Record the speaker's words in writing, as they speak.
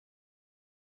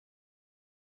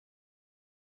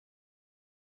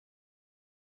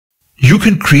You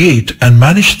can create and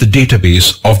manage the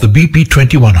database of the BP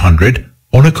 2100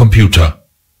 on a computer.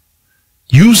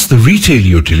 Use the Retail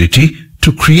utility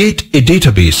to create a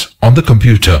database on the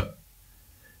computer.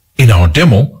 In our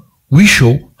demo, we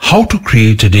show how to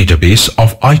create a database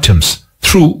of items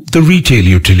through the Retail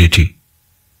utility.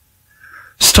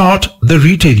 Start the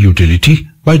Retail utility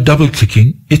by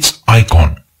double-clicking its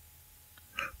icon.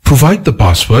 Provide the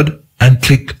password and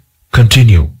click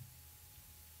Continue.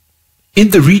 In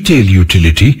the Retail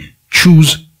utility,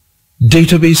 choose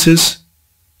Databases,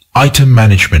 Item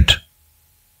Management.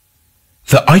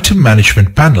 The Item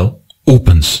Management panel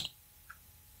opens.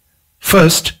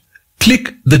 First,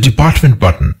 click the Department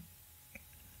button.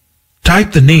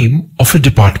 Type the name of a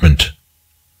department.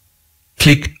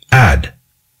 Click Add.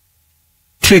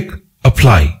 Click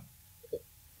Apply.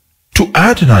 To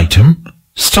add an item,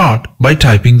 start by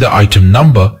typing the item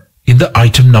number in the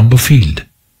item number field.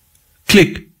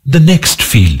 Click the Next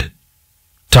field.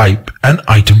 Type an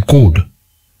item code.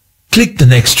 Click the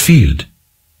Next field.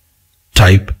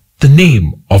 Type the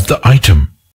name of the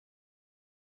item.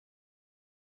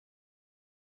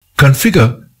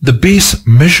 Configure the base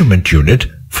measurement unit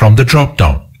from the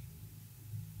drop-down.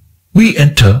 We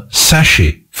enter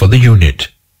sachet for the unit.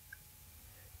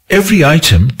 Every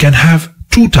item can have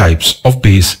two types of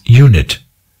base unit.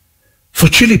 For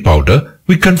chili powder,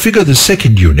 we configure the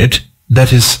second unit,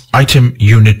 that is item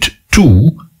unit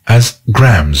 2, as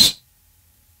grams.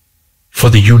 For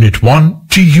the unit 1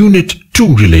 to unit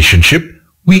 2 relationship,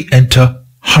 we enter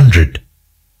 100.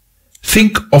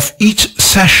 Think of each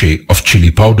sachet of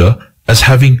chili powder as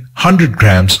having 100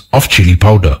 grams of chili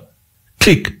powder.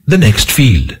 Click the Next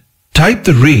field. Type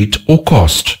the rate or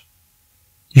cost.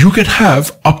 You can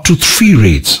have up to 3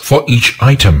 rates for each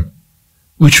item,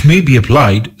 which may be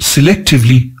applied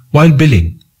selectively while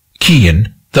billing. Key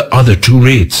in the other 2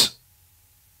 rates.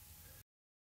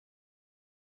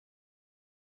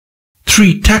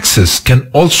 3 taxes can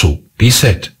also be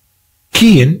set.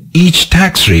 Key in each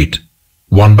tax rate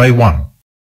one by one.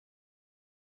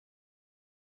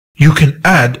 You can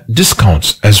add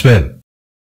discounts as well.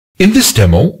 In this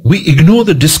demo, we ignore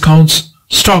the discounts,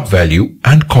 stock value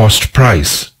and cost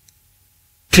price.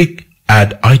 Click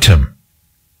Add Item.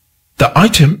 The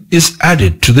item is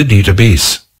added to the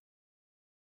database.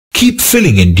 Keep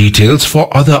filling in details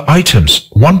for other items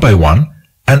one by one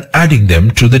and adding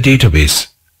them to the database.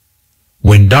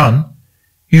 When done,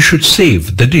 you should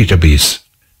save the database.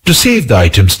 To save the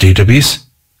items database,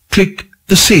 click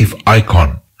the Save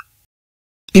icon.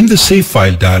 In the Save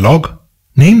File dialog,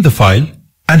 name the file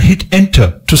and hit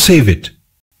Enter to save it.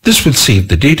 This will save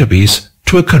the database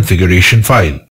to a configuration file.